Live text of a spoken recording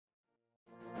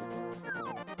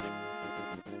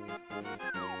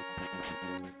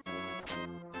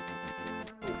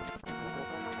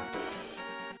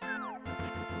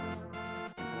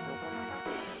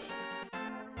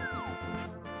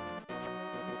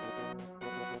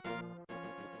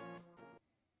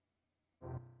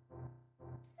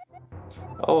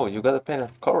Oh, you got a pen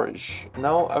of courage.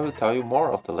 Now I will tell you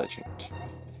more of the legend.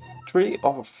 3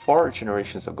 or 4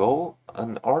 generations ago,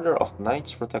 an order of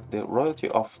knights protected the royalty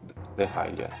of the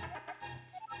Hylia.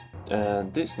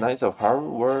 These Knights of Haru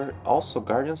were also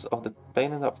guardians of the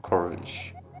Pennant of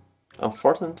Courage.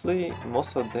 Unfortunately,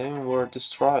 most of them were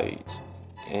destroyed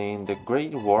in the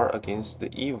Great War against the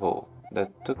evil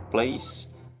that took place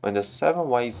when the 7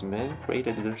 wise men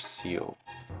created their seal.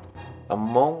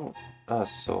 Among that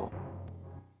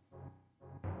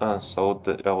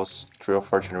was 3 or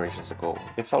 4 generations ago.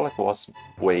 It felt like it was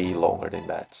way longer than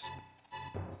that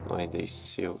when they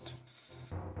sealed.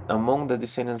 Among the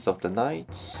descendants of the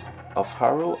Knights of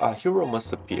Haru, a hero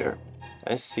must appear.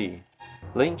 I see.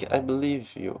 Link, I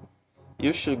believe you.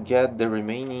 You should get the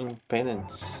remaining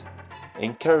pennants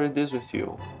and carry this with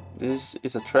you. This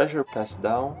is a treasure passed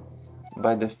down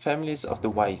by the families of the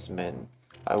wise men.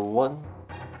 I want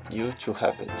you to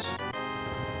have it.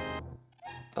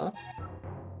 Huh?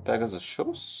 Pegasus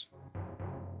shows?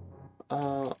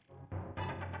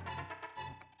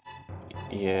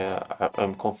 Yeah,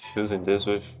 I'm confusing this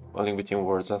with A Link Between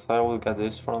Worlds. I thought I would get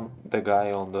this from the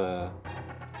guy on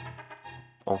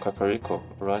Kakariko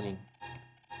running.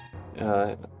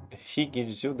 He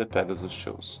gives you the Pegasus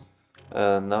shows.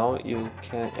 Now you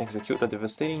can execute a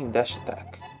devastating dash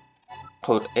attack.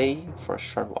 Hold A for a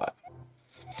short while.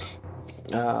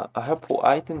 A helpful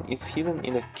item is hidden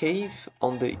in a cave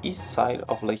on the east side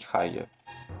of Lake Hylia.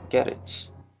 Get it.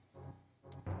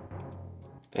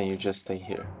 And you just stay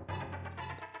here.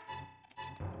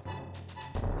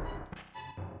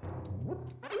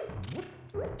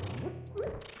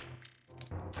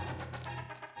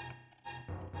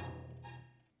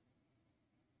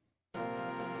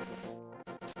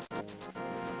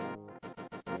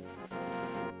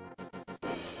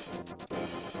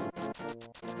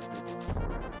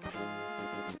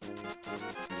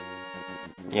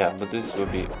 Yeah, but this will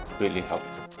be really helpful.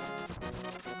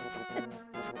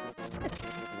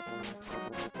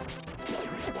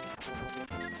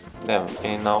 Damn,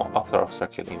 and now Octoroks are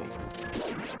killing me.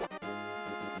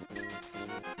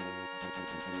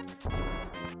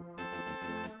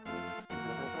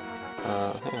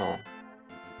 Hang on.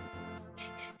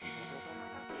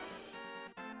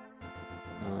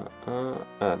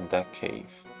 That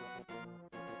cave.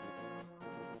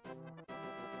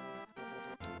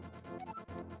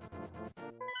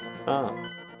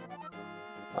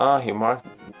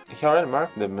 He already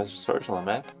marked the search on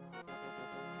the map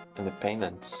and the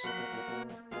pendants.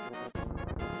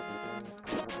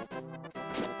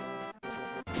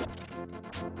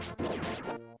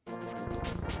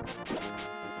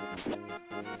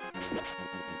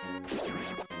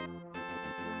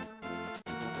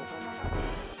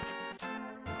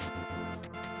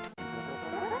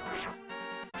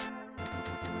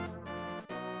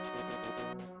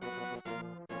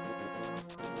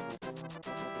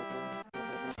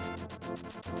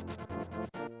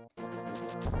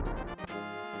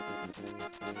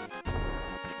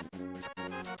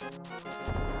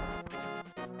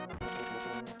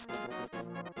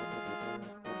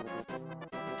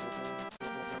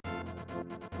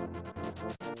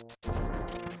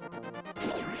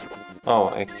 Oh,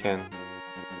 I can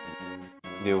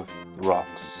deal with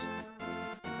rocks.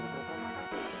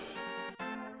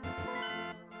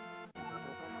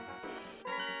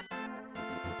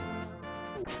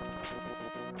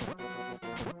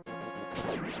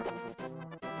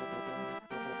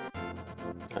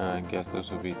 I guess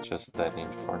this will be just that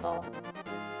in for now.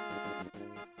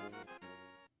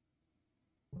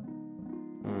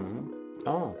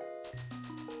 Oh.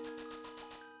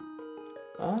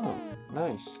 Oh,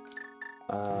 nice.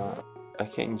 I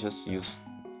can just use...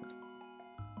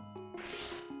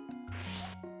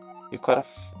 You caught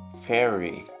a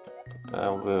fairy.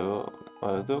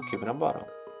 I'll do keep in a bottle.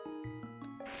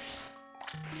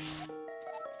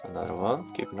 Another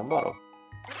one, keep in a bottle.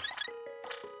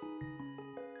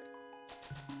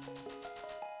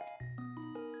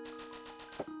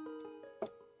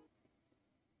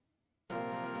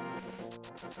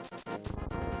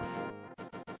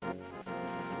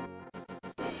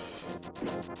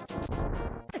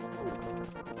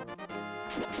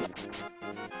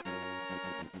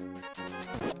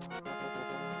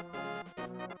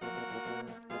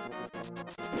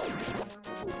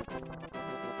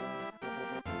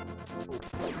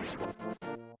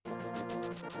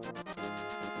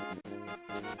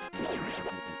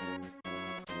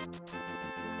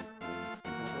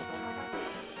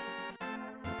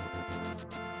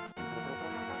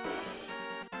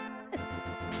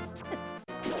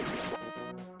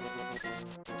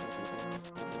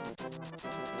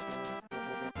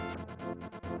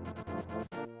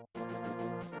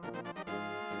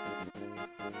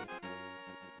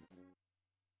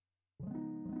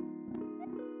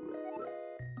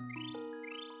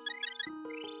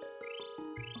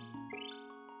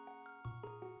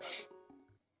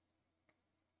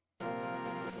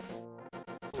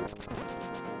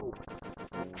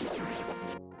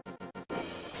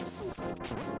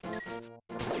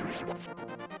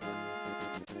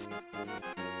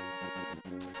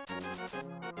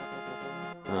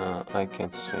 I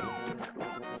can't swing.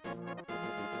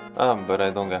 But I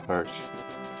don't get hurt.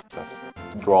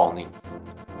 Drowning.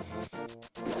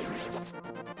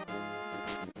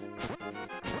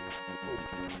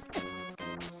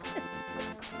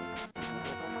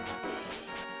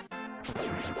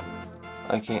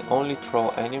 I can only throw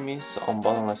enemies on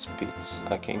bottomless pits.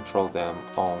 I can throw them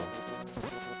on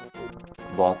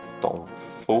bottom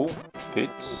full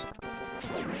pits.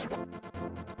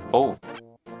 Oh,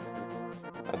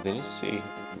 I didn't see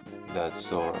that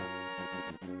Zora.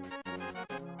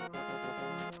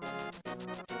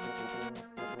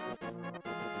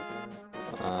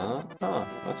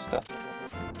 What's that?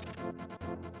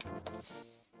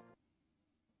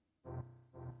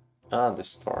 The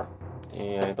store.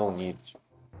 Yeah, I don't need.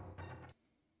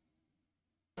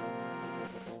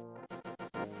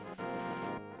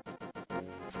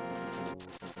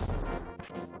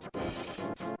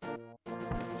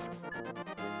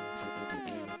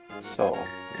 So,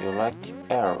 you like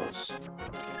arrows?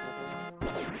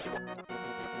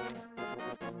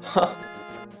 Huh.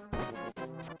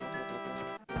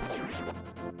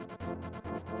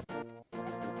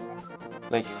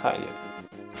 Like Hylia.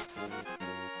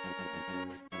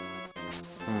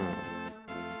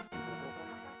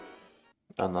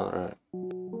 Another.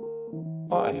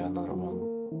 Why another one?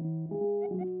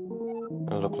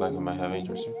 It look like I might have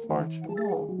interest in forge.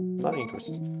 No, not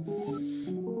interested.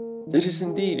 It is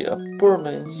indeed a poor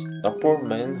man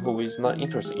who is not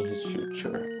interested in his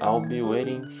future. I'll be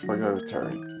waiting for your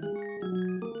return.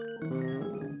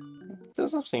 It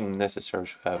doesn't seem necessary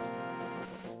to have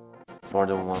more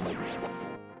than one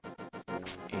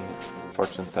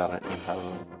fortune teller in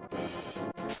Harlow.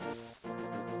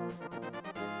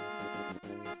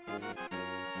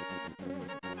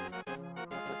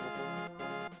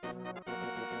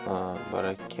 But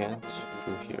I can't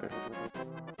through here.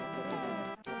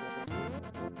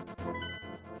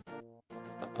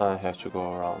 I have to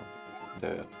go around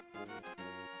the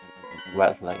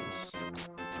wetlands.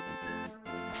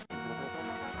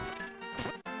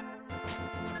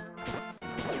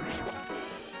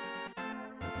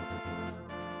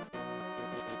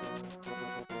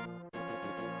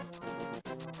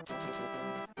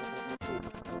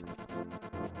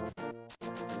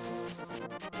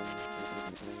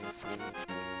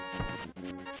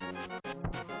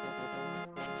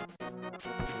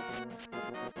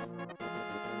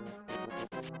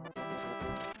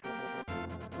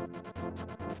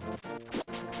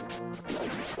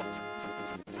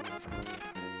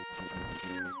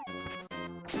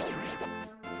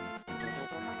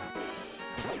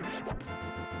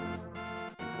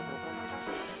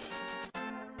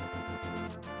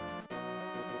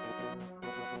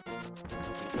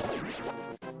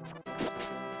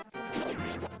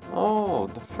 Oh,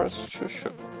 the first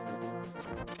Shushu.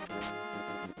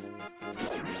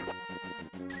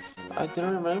 I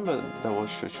didn't remember there was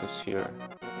Shushus here.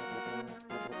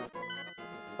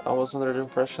 I was under the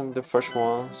impression the first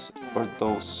ones were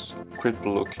those creepy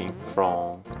looking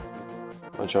from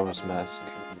Majora's Mask.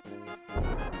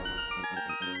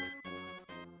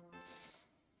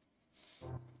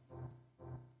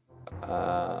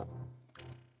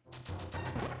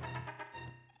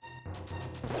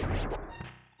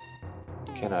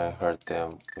 Can I hurt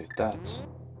them with that?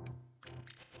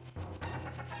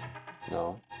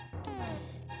 No.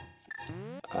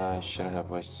 I shouldn't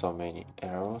have wasted so many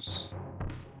arrows.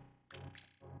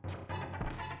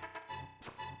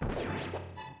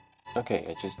 Okay,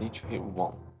 I just need to hit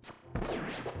one.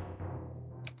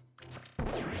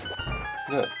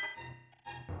 Good.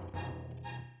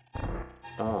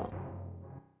 Oh.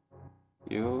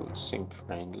 You seem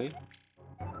friendly.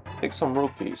 Take some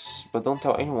rupees, but don't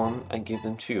tell anyone I gave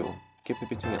them to you. Keep it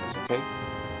between us, okay?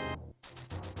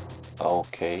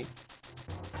 Okay.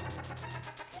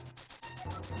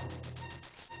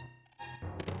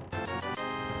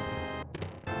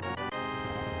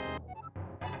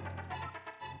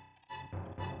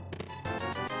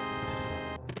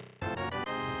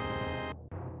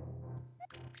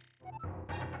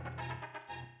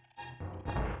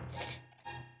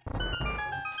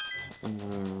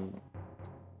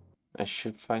 I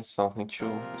should find something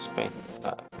to spend.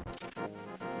 I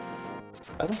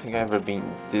don't think I've ever been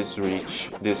this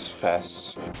rich, this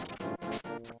fast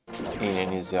in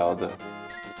any Zelda.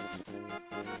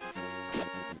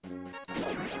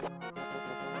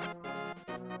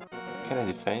 Can I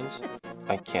defend?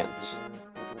 I can't.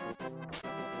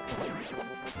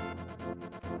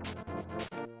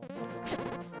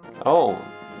 Oh,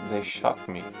 they shocked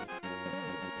me.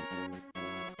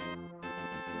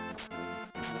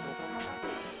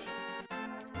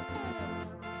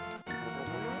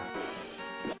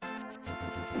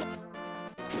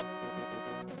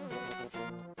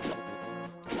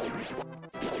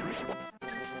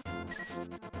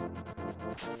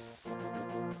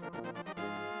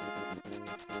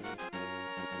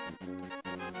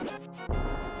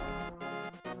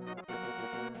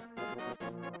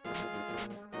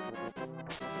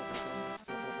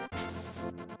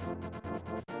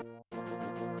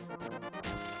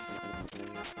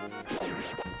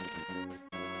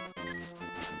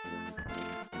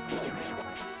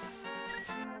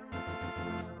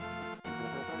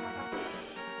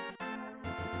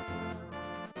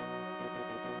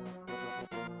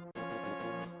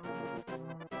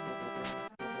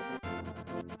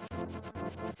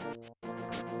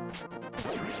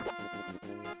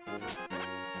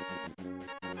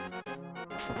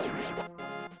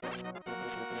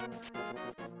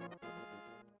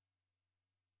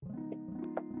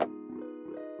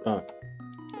 Uh,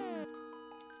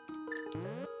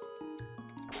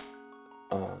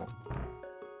 uh,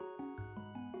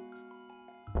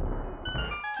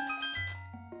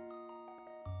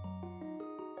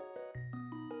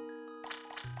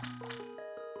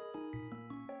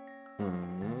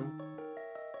 hmm.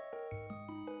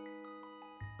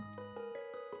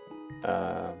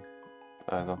 Uh,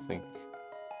 I don't think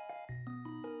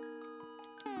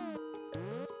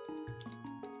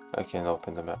I can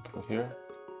open the map from here.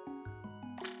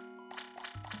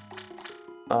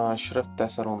 I should have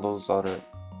tested on those other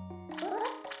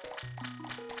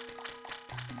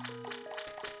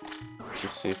to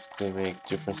see if they make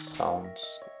different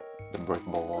sounds, the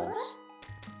breakable walls.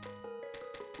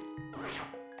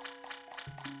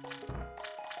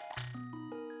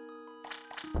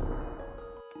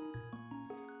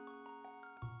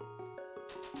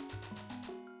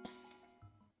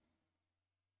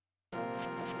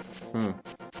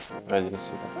 I didn't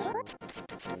see that.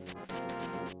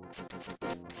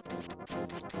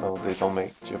 No, they don't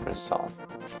make different sound.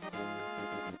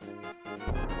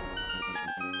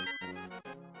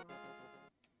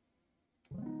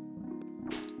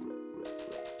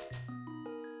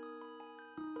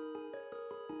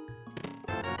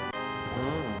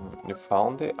 You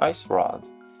found the ice rod.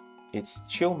 Its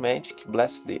chill magic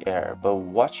blasts the air, but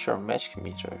watch your magic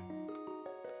meter.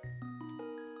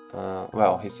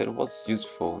 Well, he said it was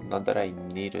useful, not that I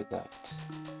needed that,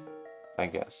 I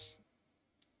guess.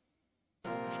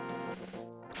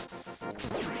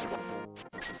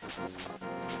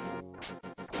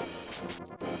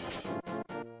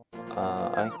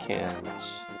 I can't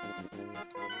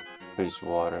freeze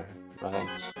water, right?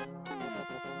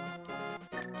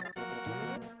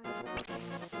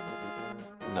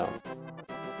 No.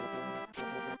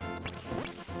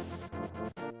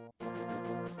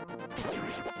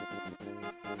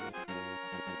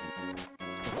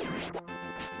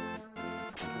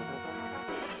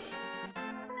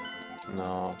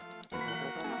 No.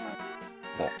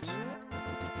 That.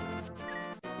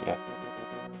 Yeah.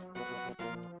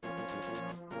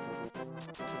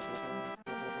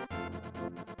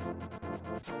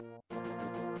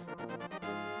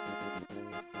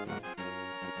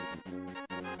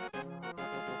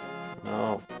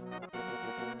 No.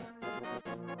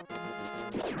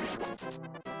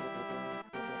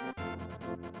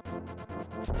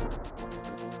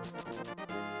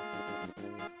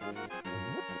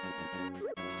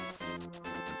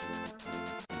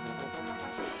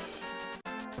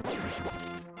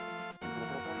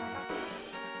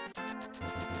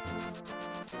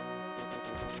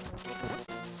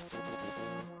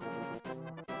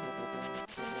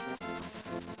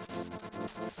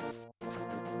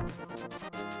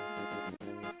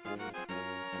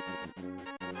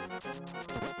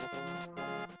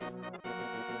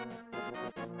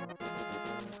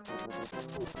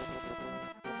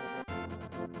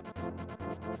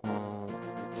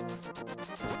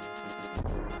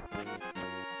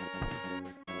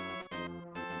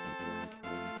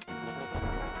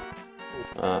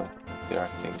 There are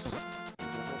things.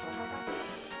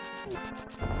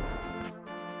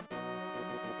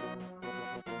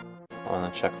 I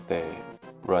wanna check the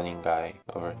running guy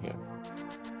over here.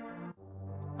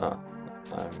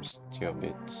 I'm still a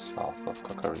bit south of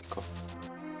Kakariko.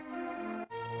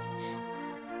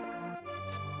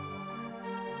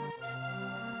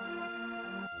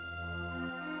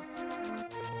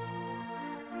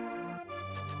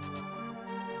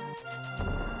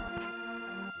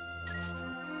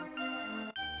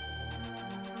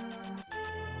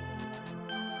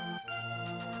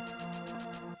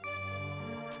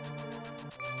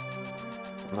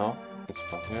 No,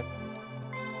 it's not here.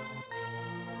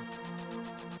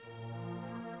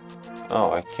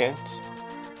 Oh, I can't?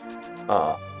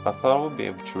 Ah, I thought I would be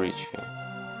able to reach him.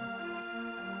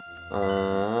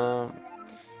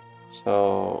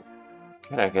 So...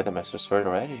 Can I get the Master Sword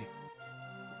already?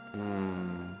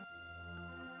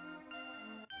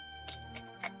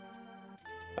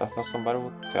 I thought somebody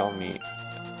would tell me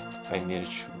I needed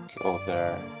to go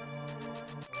there.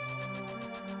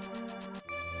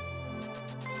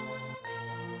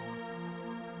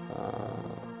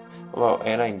 Well,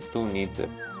 and I do need the...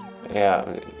 Yeah,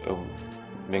 it'll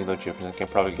make no difference. I can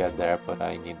probably get there, but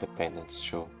I need the pendants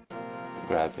to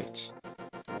grab it.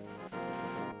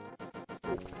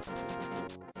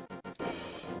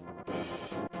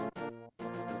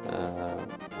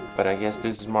 But I guess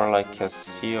this is more like a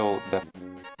seal that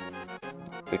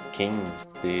the king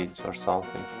did or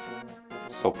something,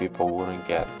 so people wouldn't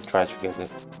try to get the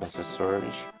Master Sword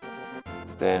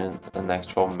than an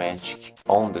actual magic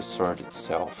on the sword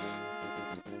itself.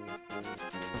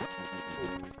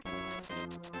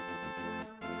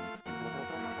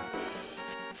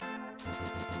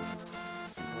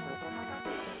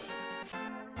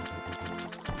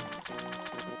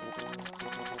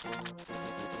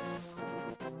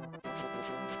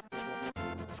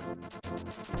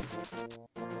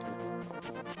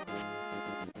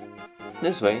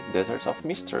 This way, Desert of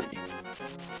Mystery.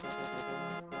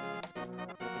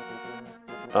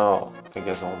 Oh, I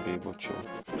guess I won't be able to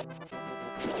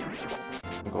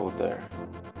go there.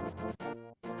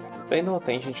 Pay no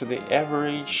attention to the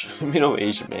average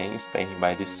middle-aged man standing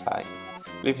by the side.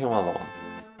 Leave him alone.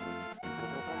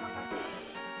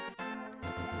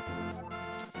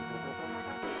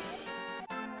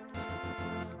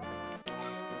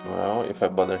 Well, if I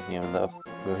bother him enough,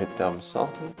 will he tell me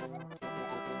something?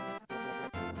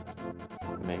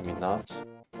 Maybe not.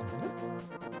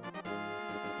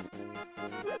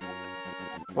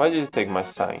 Why did you take my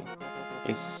sign?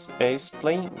 It's as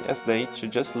plain as day to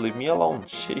just leave me alone,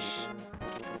 sheesh.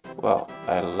 Well,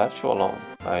 I left you alone.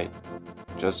 I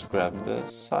just grabbed the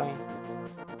sign.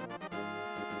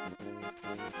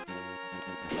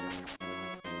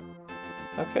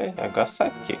 Okay, I got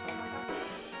sidekick.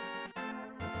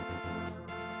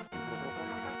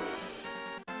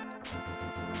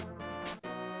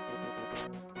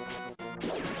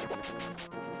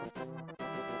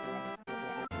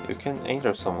 You can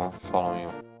enter someone following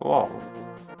you. Wow.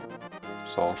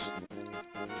 So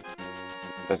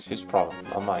that's his problem,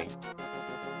 not mine.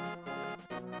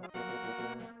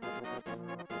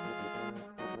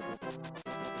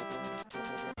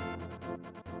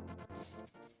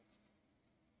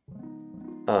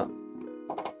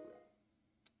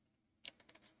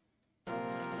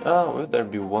 Oh, will there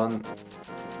be one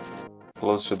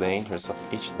close to the entrance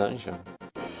of each dungeon?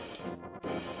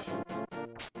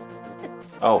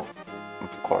 Oh,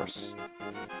 of course.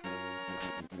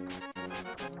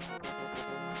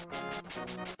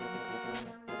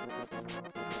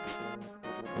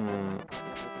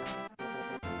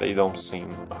 They don't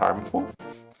seem harmful.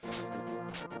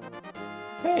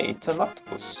 Hey, it's an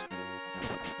octopus.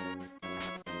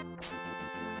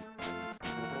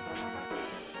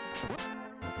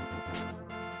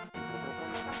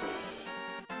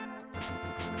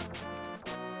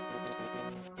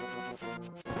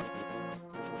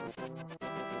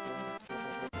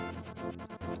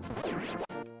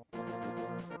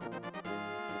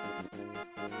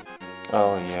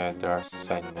 Oh yeah, there are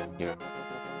Sandmen here.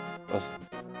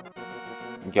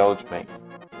 Geldman.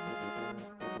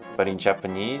 But in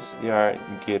Japanese, they are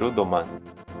Gerudoman.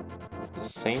 The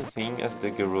same thing as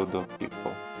the Gerudo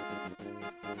people.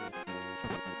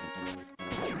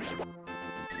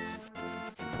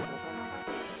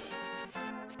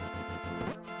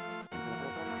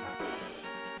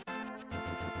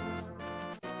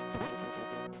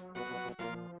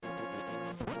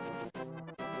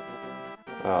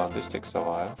 Well, this takes a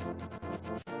while.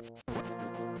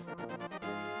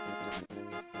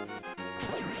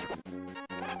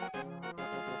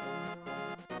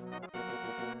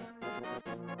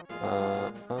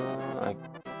 I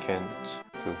can't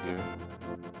through here.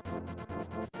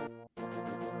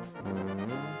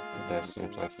 That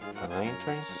seems like an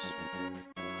entrance.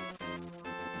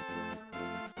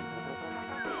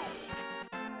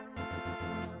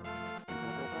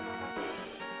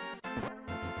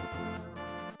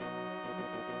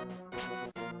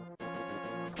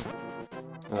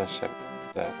 Let's check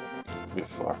that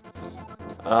before.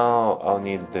 Oh, I'll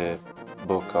need the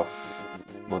Book of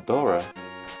Modora.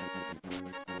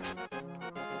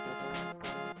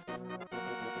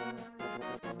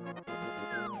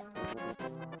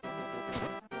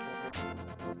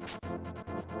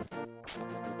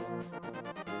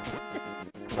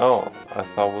 Oh, I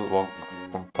thought we'd walk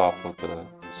on top of the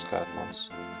skeletons.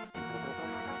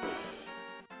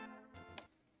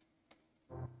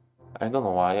 I don't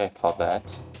know why I thought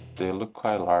that. They look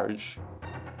quite large.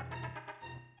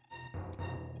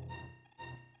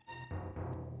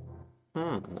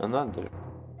 Another.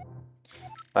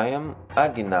 I am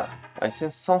Agna. I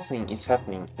sense something is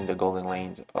happening in the golden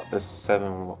land of the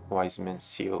seven wise men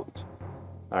sealed.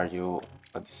 Are you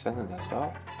a descendant as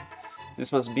well?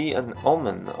 This must be an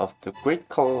omen of the great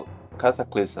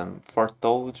cataclysm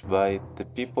foretold by the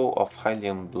people of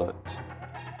Hylian blood.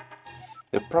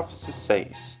 The prophecy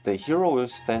says the hero will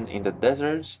stand in the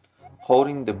desert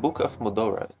holding the Book of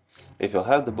Modora. If you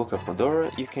have the Book of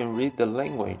Modora, you can read the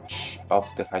language of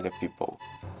the Hylia people.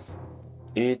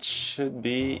 It should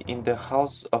be in the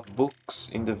house of books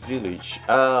in the village.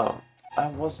 I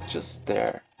was just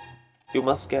there. You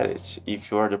must get it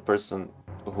if you are the person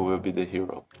who will be the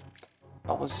hero.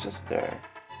 I was just there.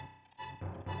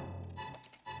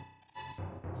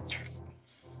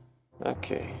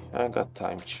 Okay, I got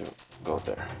time to go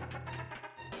there.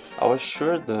 I was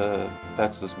sure the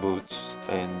Pegasus boots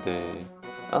and the...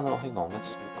 Oh no, hang on,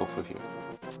 let's go through here.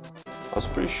 I was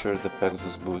pretty sure the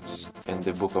Pegasus boots and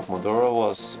the Book of Modora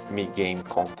was mid-game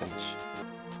content.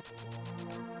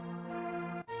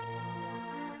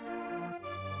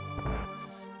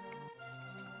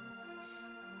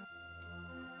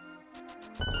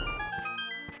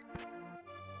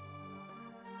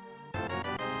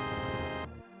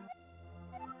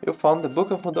 You found the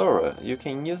Book of Modora. You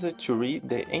can use it to read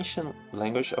the ancient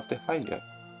language of the Hylia.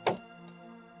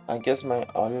 I guess my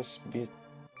audio's a bit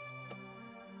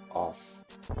off.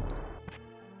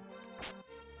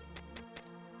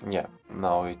 Yeah,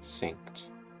 now it's synced.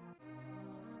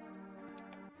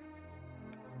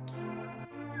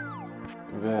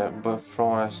 But from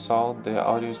what I saw, the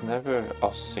audio is never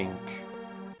off sync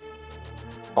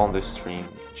on the stream,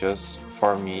 just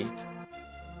for me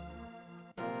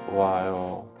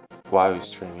while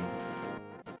streaming.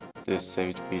 The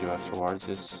saved video afterwards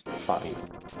is fine.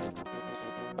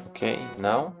 Okay,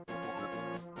 now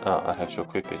I have to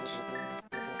equip it.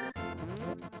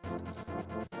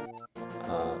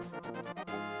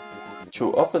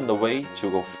 To open the way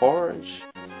to go forward,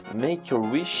 make your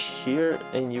wish here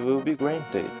and you will be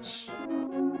granted.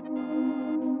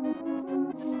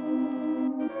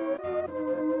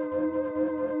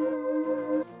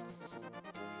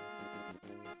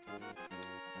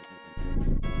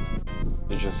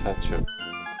 You just had to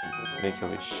make a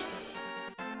wish.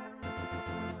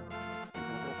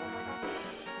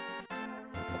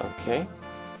 Okay.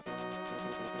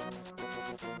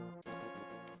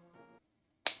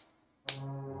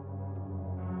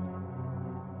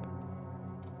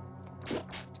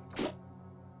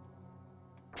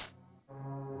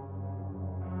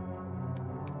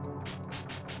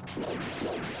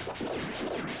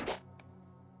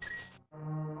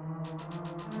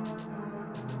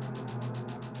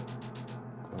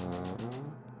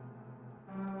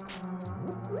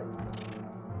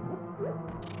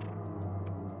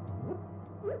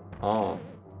 Oh.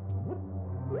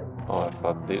 Oh, I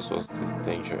thought this was the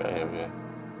danger area.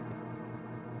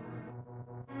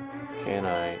 Can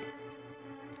I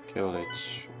kill it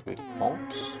with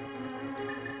bombs?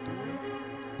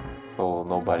 So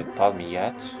nobody taught me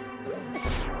yet.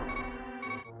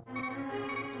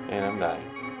 And I'm dying.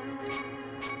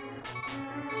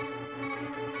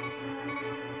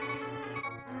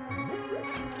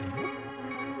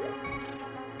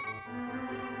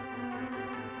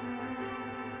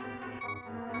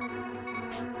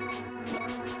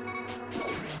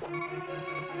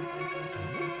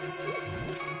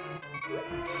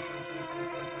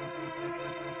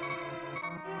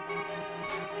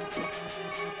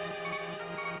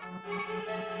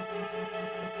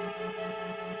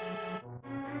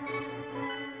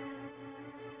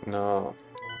 No,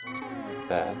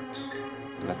 that.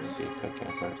 Let's see if I can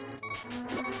avert.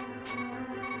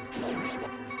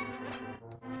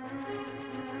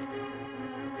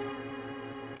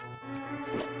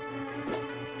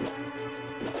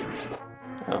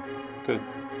 Oh, good.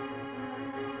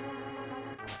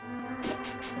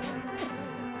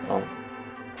 Oh.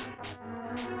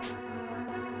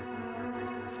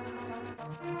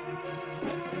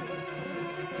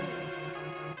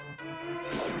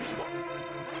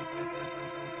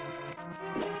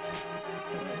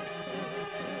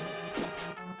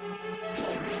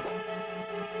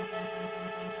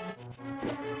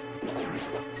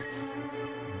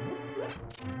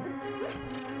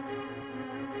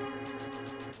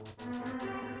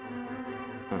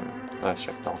 Let's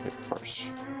check down here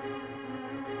first.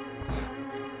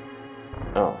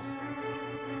 Oh.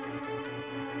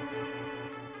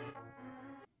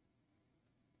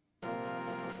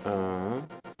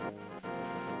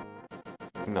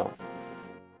 No.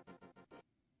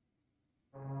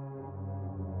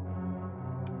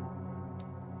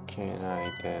 Can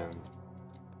I then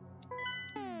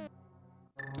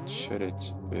shoot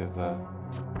it with a...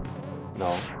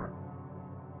 No.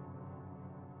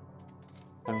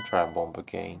 Let me try a bomb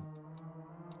again.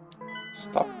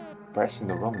 Stop pressing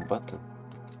the wrong button.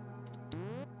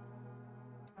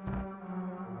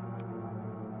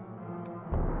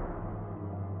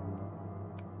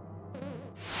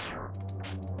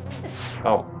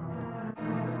 Oh.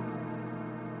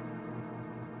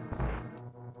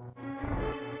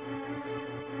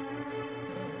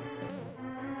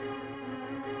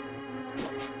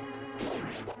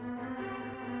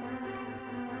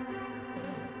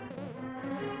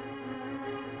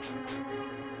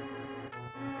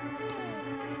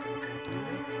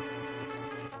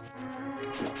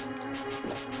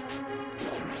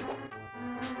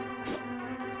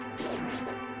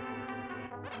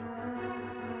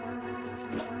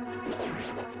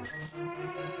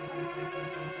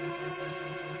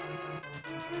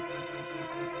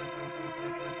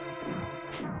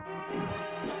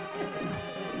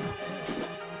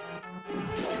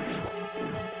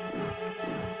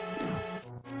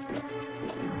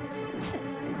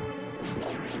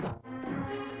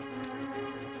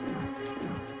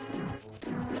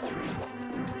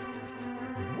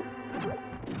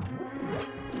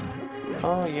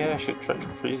 Oh yeah, I should try to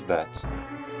freeze that.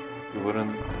 It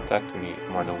wouldn't attack me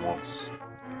more than once.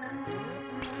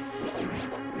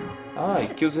 Ah,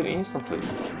 it kills it instantly.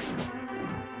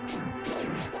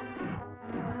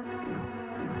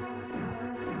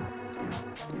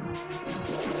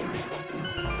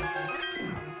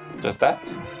 Just that?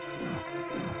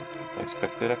 I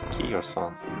expected a key or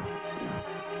something.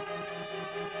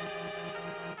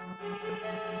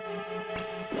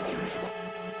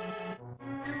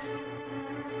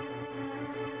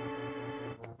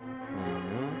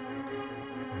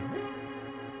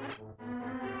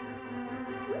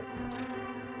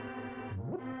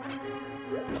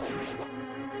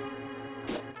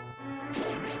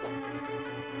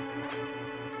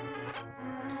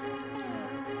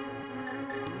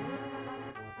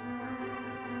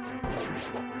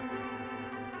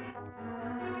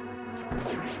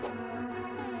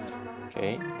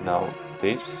 Okay, now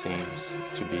this seems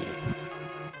to be...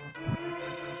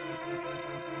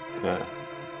 Yeah,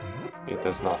 it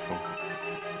does nothing.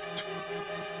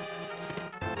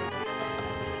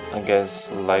 I guess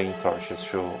lighting torches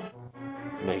should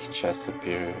make chests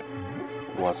appear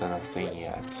wasn't a thing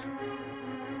yet.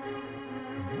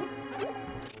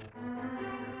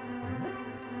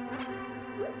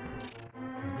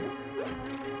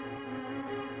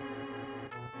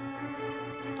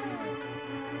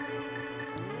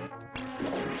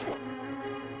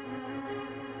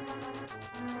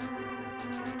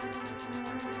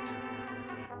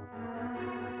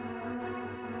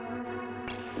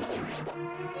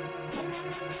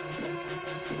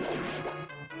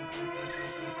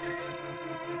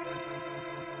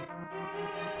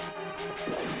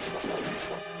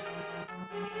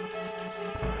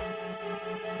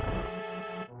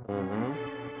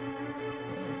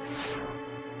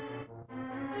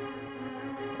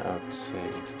 I would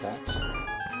say that.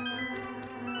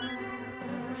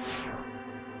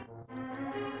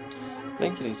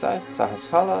 Link is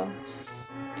Sahashala.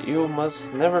 You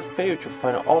must never fail to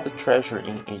find all the treasure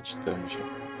in each dungeon.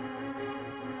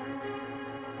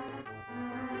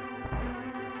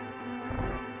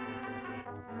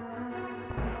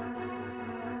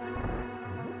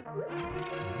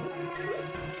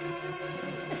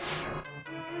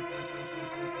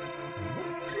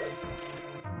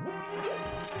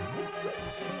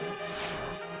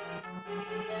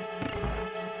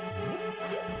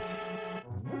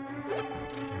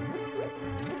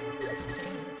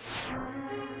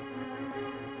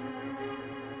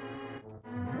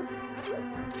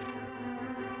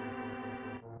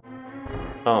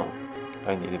 Oh,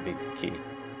 I need a big key.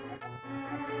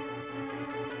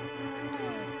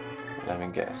 Let me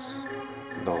guess.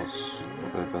 Those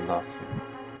will do nothing.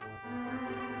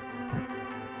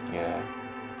 Yeah.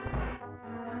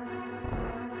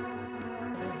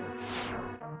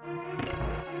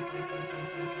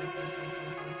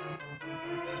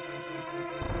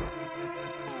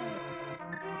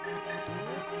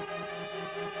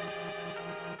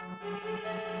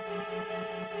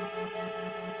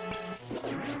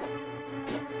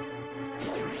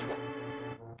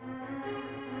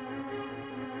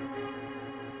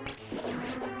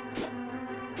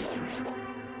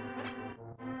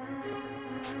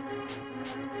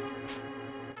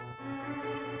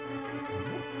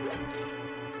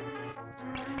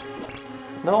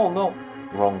 No, no,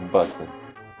 wrong button.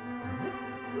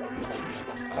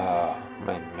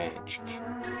 My magic.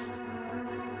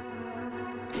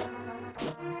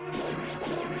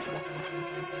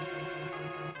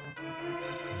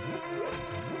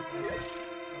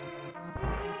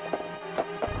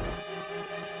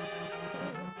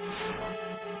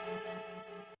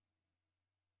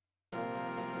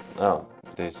 Oh,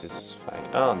 this is fine.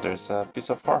 Oh, there's a piece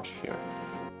of art here.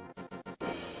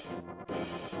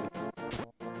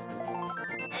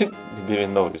 You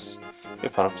didn't notice. You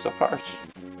found a piece of art.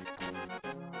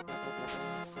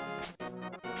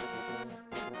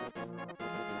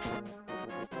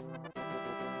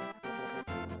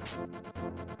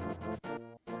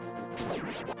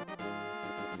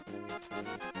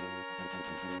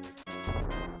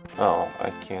 Oh, I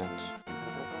can't.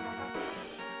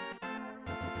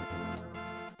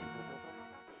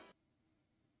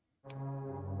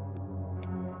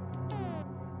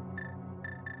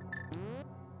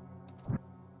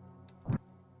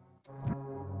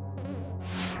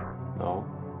 No.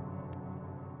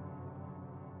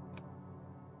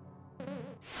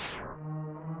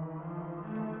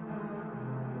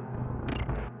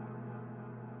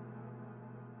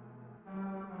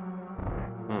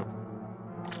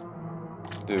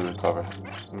 Do you recover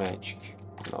magic?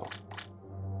 No.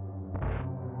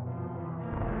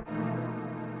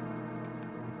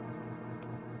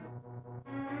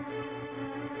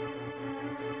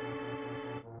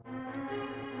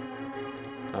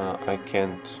 I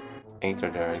can't enter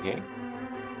there again.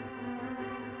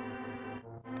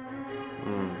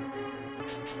 Ooh.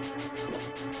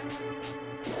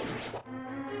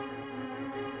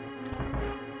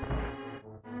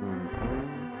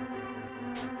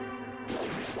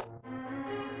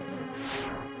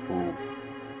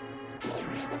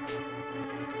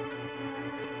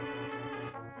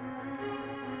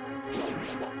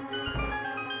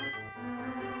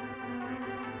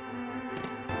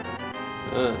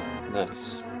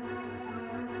 Nice.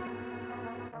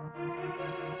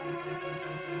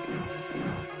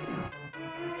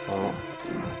 Oh.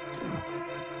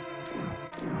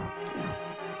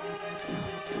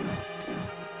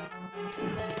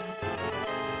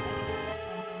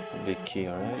 Big key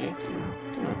already.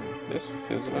 This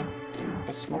feels like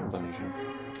a small dungeon.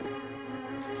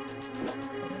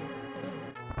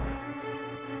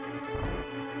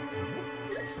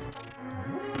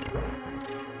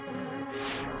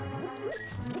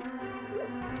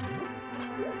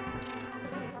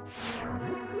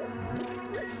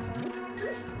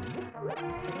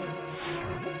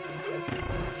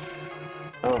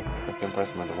 Oh, I can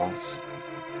press my buttons.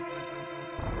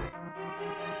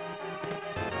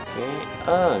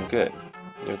 Okay, good.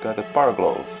 You got a power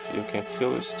glove. You can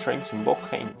feel your strength in both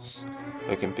hands.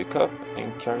 You can pick up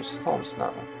and carry stones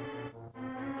now.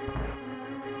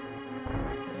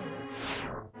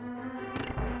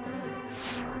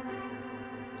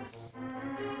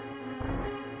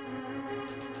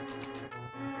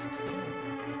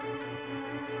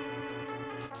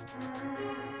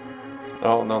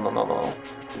 Oh, no, no, no, no.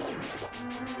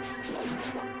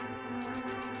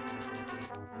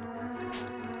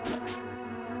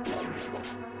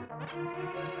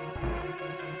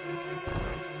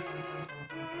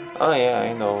 Oh yeah,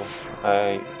 I know.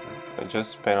 I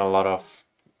just spent a lot of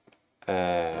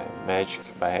magic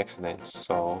by accident,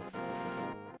 so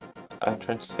I'm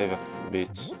trying to save a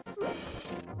bit.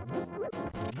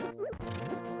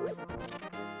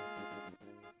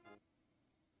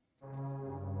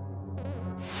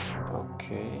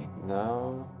 Okay,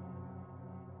 now...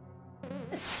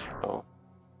 Oh.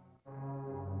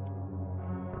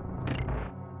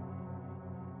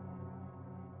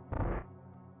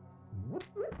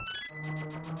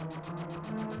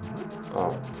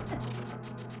 Oh.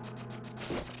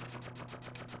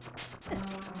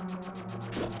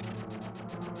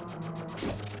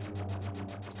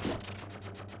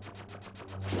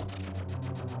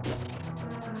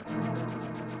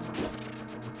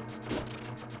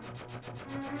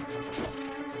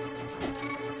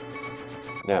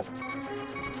 Yeah.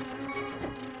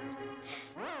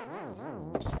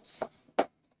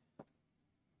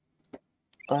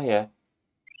 Oh yeah,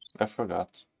 I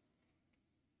forgot.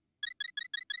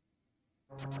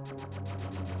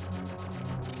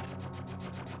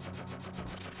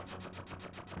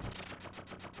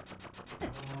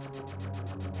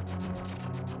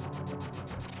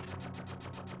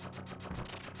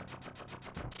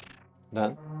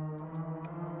 Done.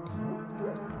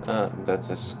 That's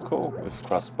a skull with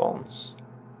crossbones.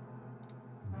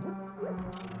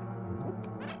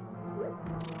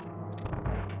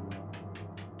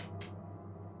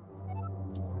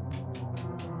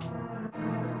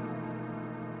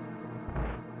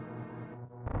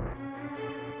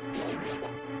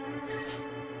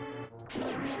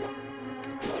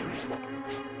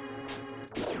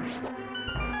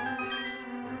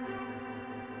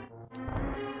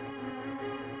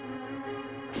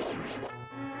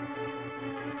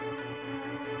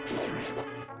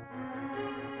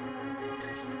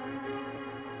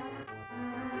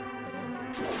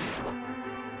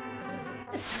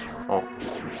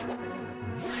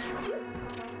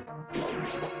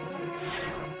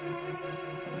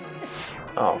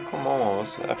 Oh, come on, I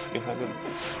was up behind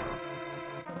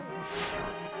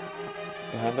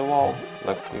the wall,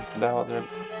 like with the other.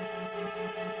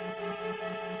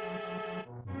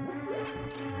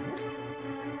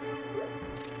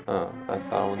 Oh, I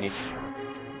thought we need.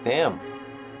 Damn!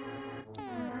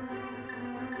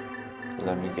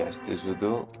 Let me guess, this will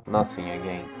do nothing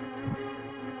again.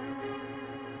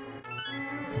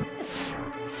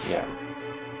 Yeah.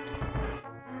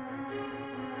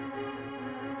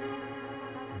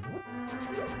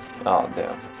 Oh,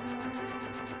 damn.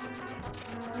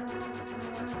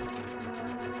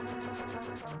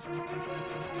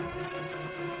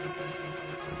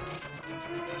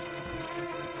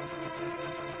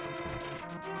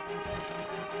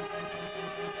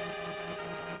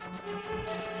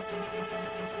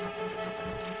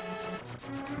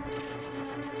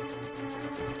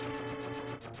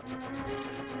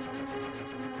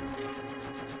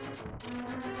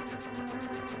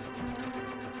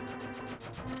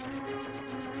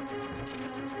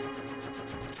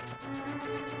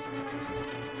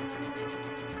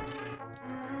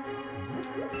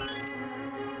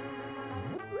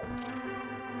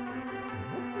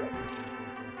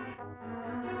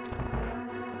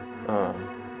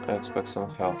 I expect some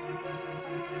health.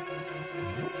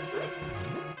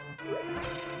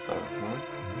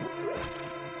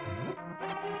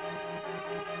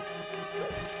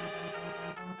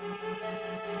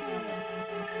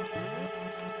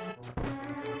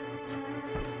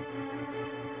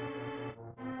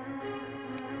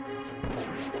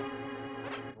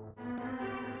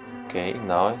 Okay,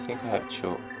 now I think I have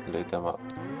to lead them up.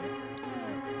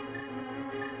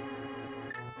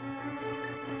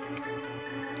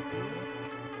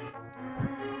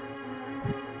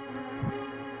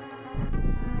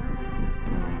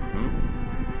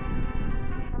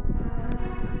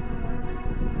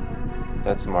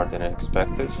 That's more than I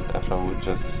expected. I thought I would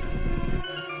just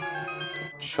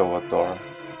show a door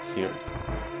here.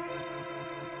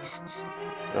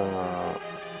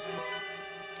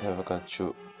 Have I gone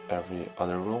to every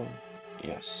other room?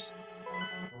 Yes.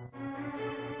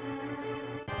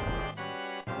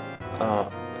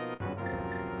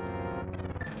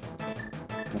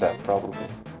 That probably.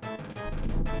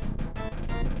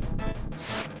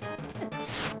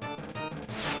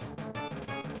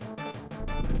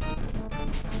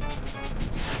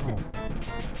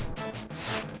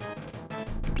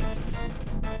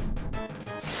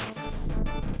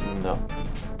 No,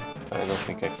 I don't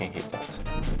think I can hit that.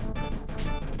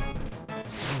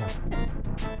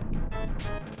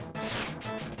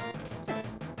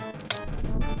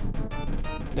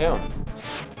 Damn.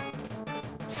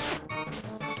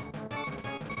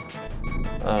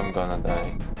 I'm gonna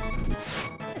die.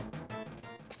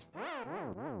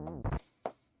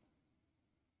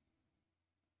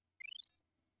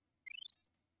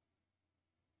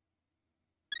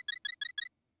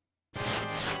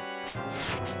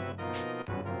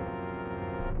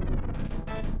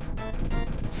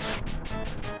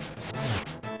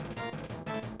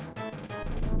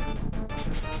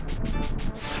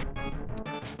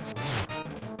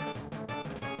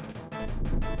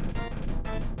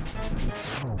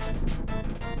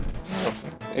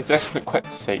 It's actually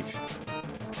quite safe.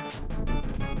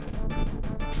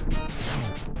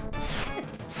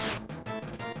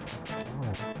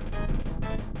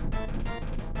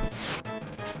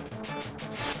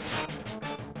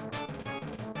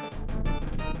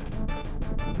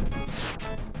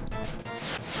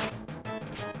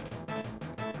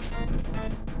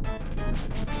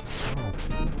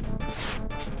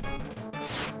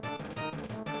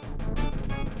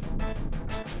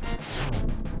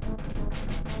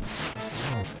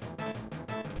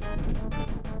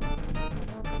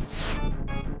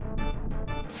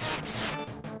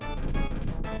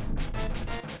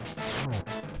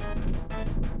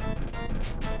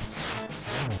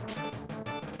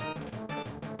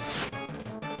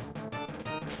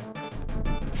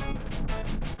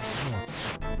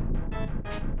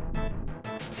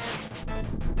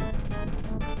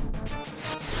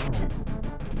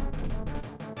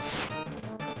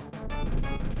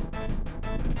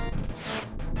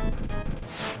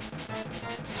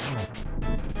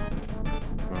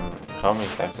 How many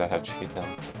times I have to hit them?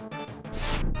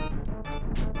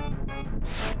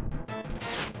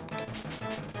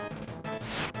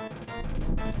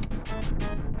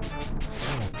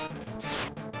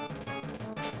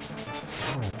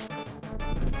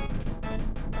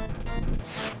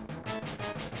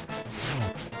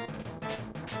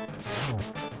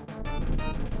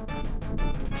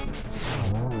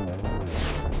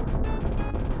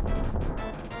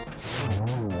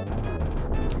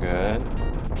 Good.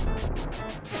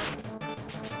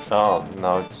 Oh,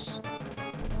 now it's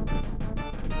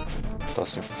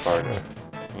tossing further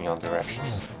in all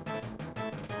directions.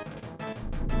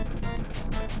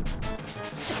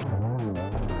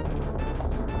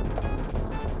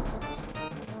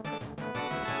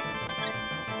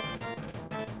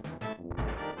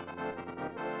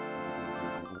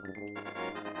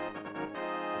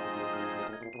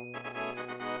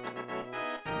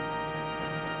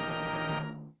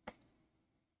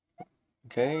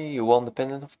 Okay, you won the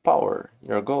Pendant of Power.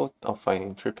 Your goal of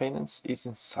finding 3 pendants is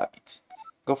in sight.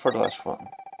 Go for the last one.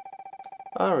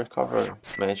 I'll recover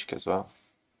magic as well.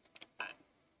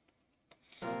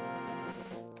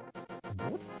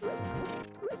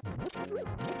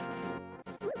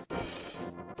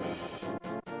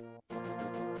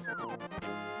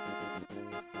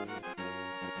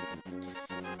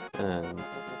 And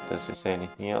does it say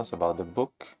anything else about the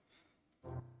book?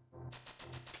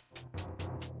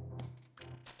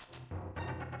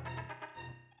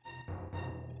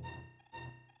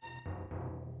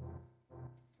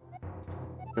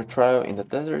 Your trial in the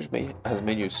desert has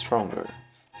made you stronger.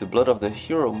 The blood of the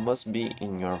hero must be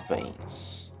in your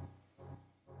veins.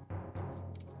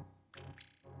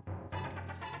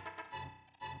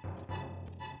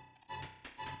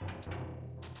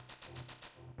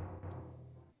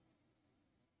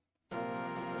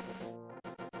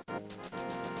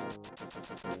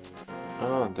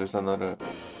 Oh, there's another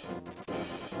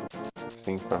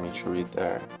thing for me to read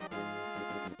there.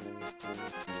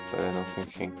 But I don't think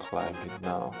I can climb it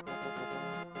now.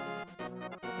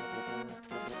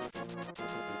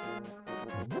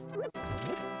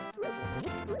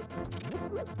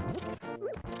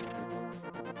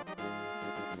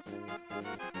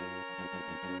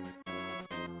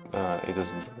 It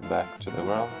doesn't get back to the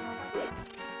ground.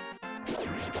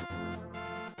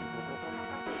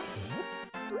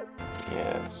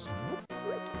 Yes.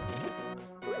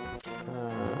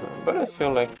 But I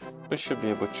feel like we should be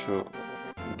able to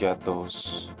get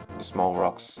those small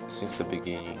rocks since the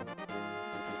beginning.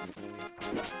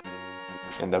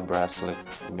 And the bracelet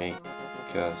make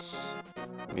us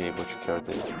be able to carry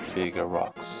the bigger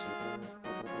rocks.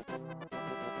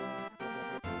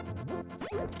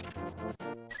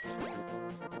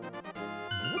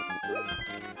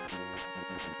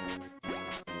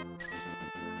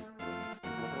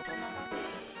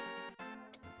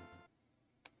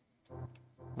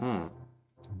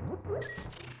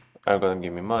 Are you gonna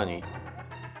give me money?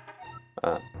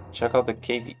 Check out the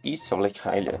cave east of Lake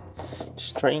Hylia.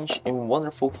 Strange and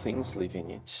wonderful things live in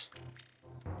it.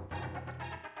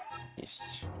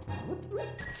 East.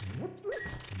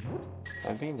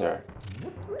 I've been there.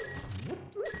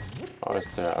 Or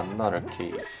is there another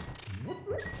cave?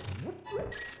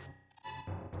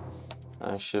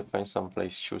 I should find some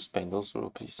place to spend those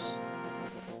rupees.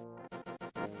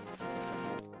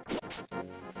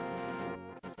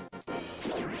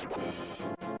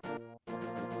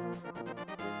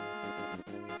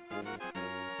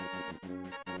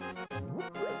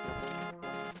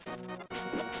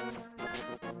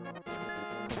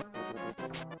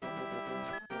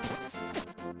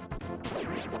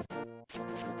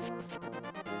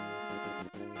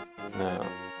 No.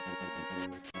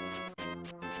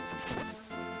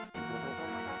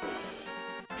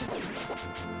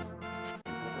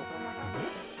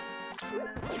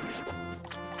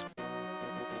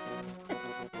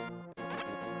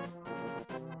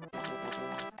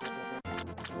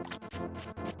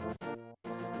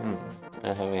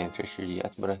 I haven't entered here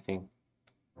yet, but I think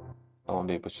I won't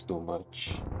be able to do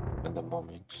much at the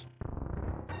moment.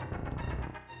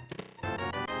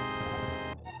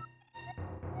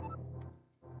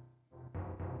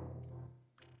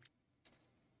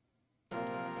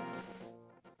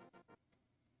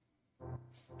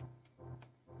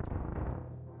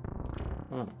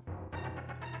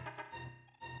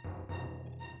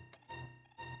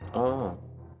 Oh.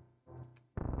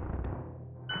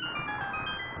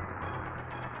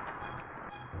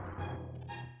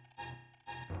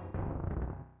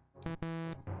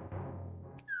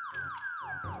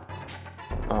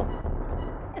 Oh.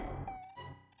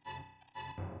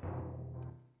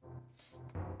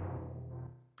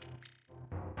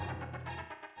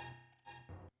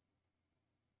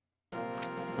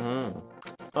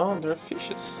 Oh, there are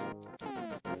fishes.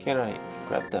 Can I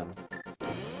grab them?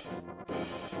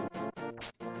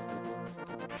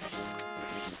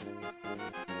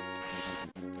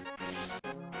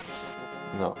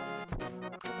 No.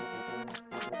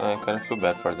 I kind of feel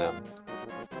bad for them.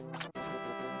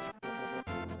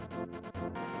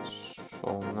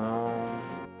 So now...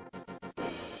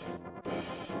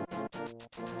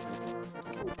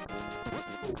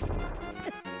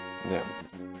 Yeah.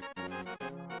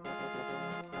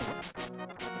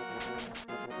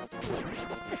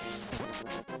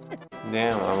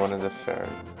 Damn, I wanted a fairy.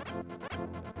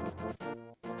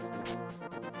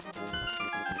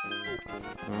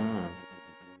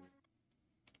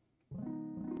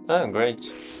 Ah,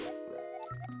 great.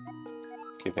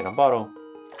 Keep in a bottle.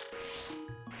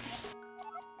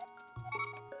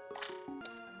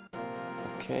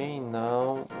 Okay,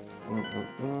 now...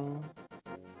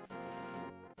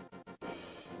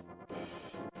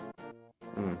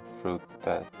 Through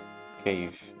that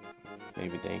cave may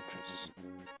be dangerous.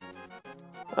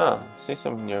 Ah, since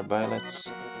I'm nearby, let's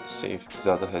see if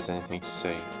Zelda has anything to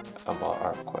say about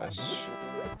our quest.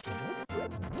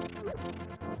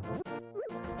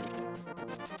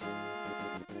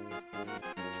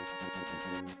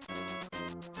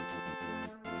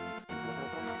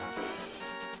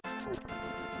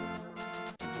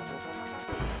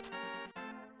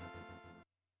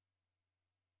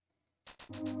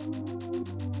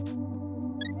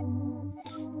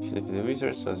 If the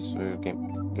wizard says we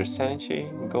gain their sanity,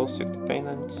 go seek the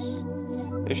pendants.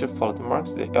 You should follow the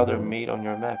marks the elder made on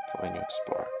your map when you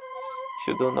explore. If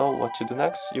you don't know what to do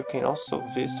next, you can also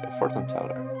visit a fortune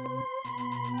teller.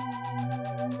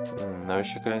 I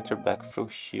wish I could enter back through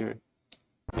here,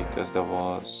 because there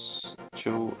was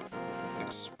 2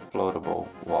 explodable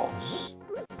walls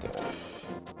there.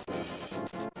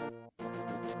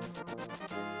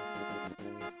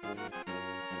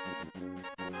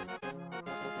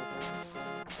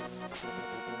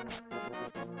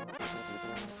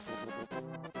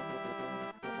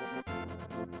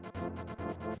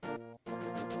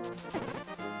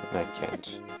 I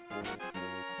can't.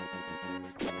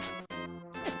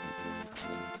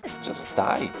 Just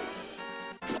die.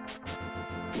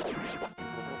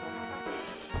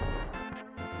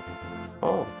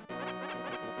 Oh.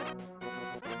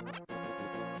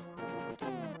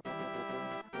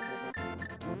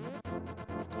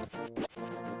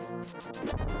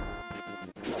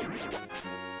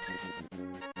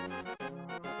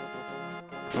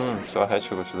 So I had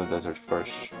to go to the desert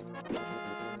first.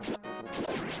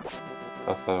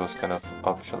 I thought it was kind of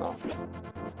optional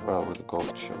where I would go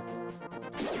to.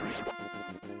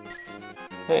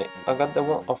 Hey, I got the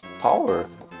one of power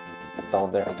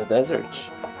down there in the desert.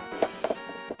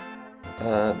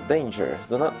 Danger.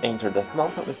 Do not enter that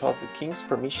mountain without the king's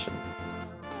permission.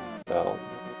 Well,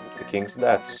 the king's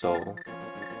dead, so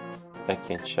I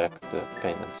can check the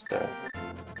pendants there.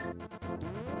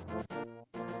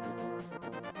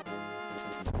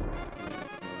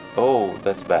 Oh,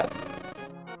 that's bad.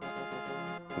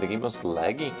 The game was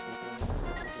lagging?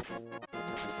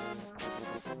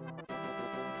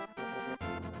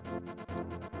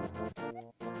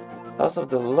 House of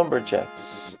the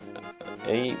Lumberjacks.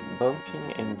 A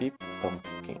bumping and B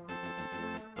pumpkin.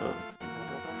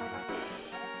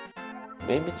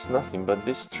 Maybe it's nothing, but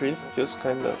this tree feels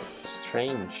kinda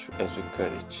strange as we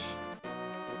cut it.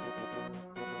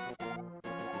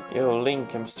 Yo,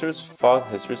 Link, a mysterious fog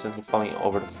has recently fallen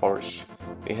over the forest.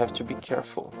 We have to be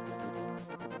careful.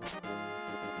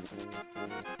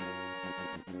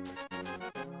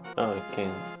 Oh, I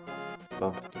can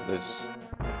bump into this.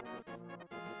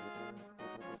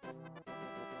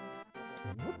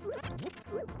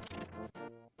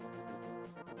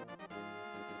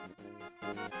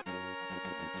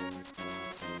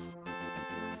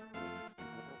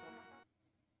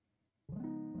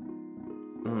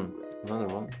 Another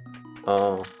one.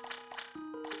 Oh.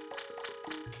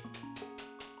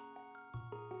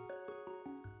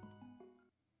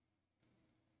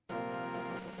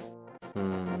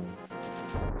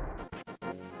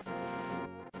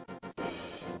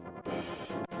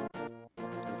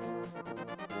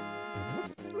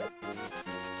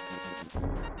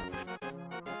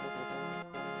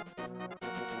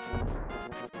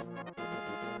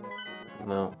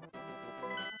 No.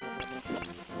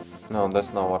 No,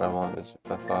 that's not what I wanted.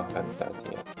 I thought I had that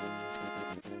yet.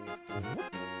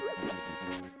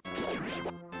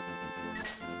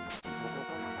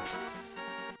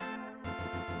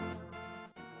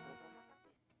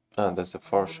 Ah, that's the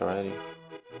force already.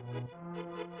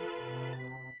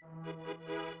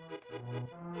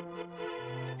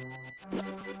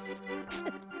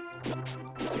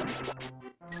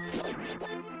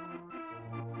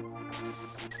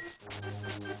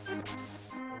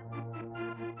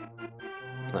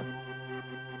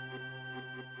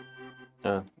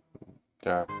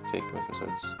 There are fake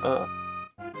results.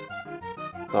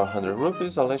 For 100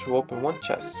 rupees, I'll let you open one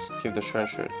chest. Keep the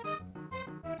treasure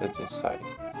that's inside.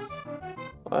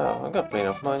 Well, I got plenty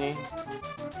of money.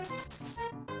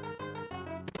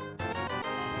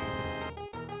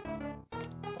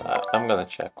 I'm gonna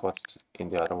check what's in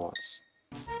the other ones.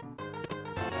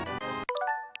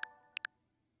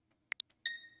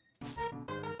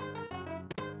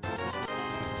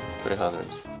 300.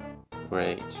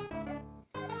 Great.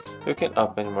 You can't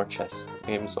up any more chests. The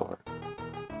game is over.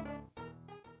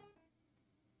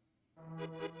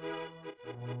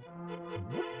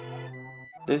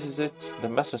 This is it, the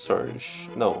Master Surge.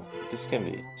 No, this can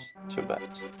be it. Too bad.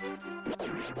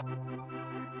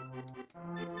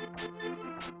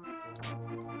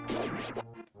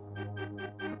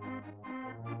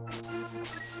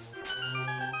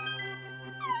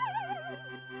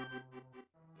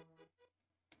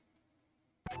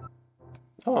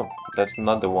 Oh, that's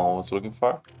not the one I was looking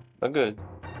for, but good.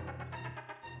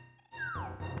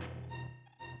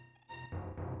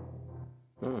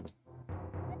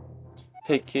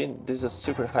 Hey kid, this is a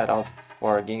secret hideout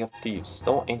for a gang of thieves.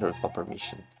 Don't enter without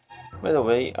permission. By the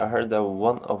way, I heard that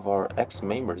one of our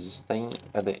ex-members is staying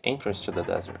at the entrance to the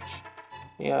desert.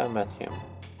 Yeah, I met him.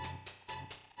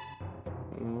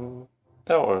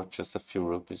 There were just a few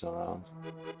rupees around.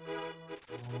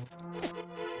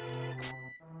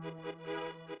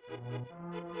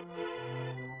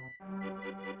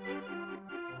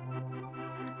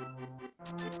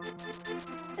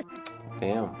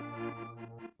 Damn.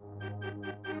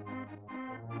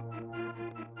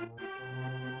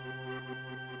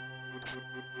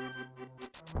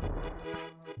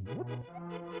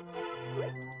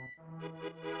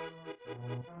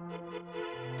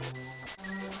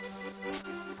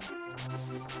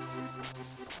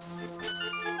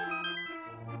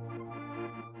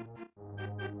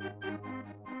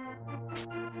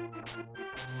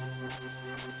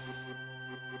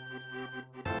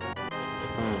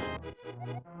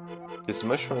 This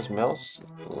mushroom smells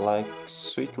like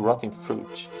sweet rotting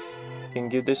fruit. Can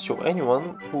give this to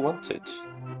anyone who wants it.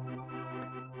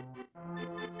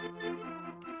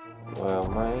 Well,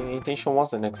 my intention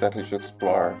wasn't exactly to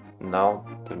explore now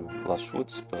the Lost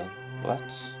Woods, but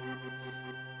let's.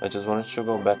 I just wanted to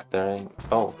go back there and...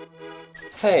 Oh!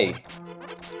 Hey!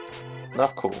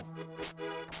 Not cool.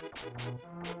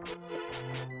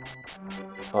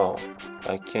 Oh,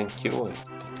 I can't kill it.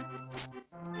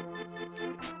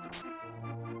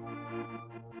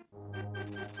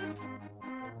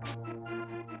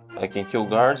 I can kill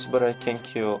guards, but I can't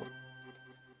kill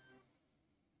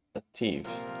a thief.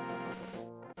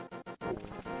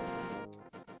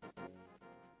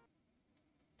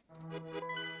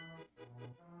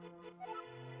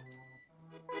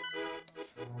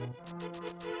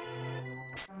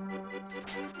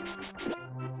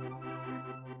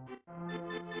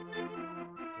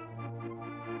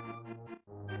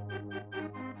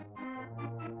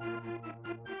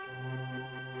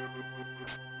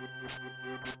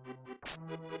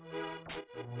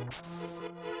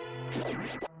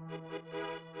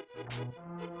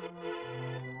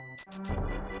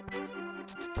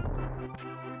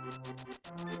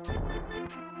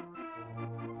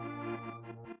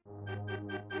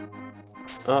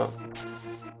 Oh,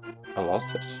 I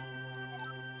lost it.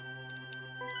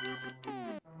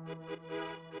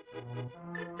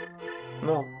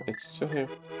 No, it's still here.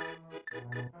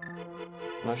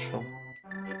 Mushroom.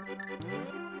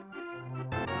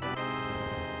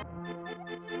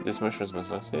 This mushroom smells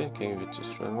like say, can give it to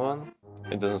strong one.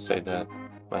 It doesn't say that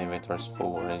my inventory is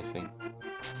full or anything.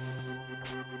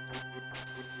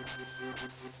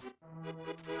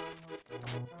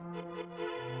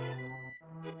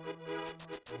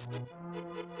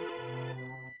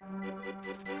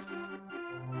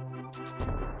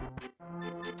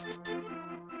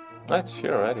 It's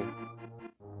here already.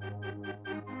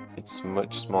 It's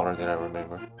much smaller than I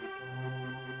remember.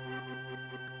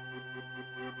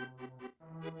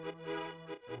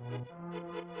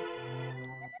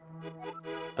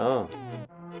 Oh.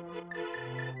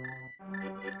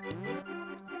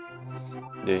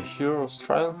 The hero's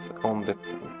triumph on the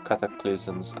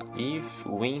Cataclysm's eve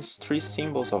wins 3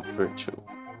 symbols of virtue.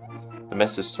 The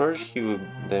Master Surge he will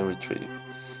then retrieve,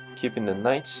 keeping the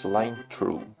knight's line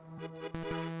true.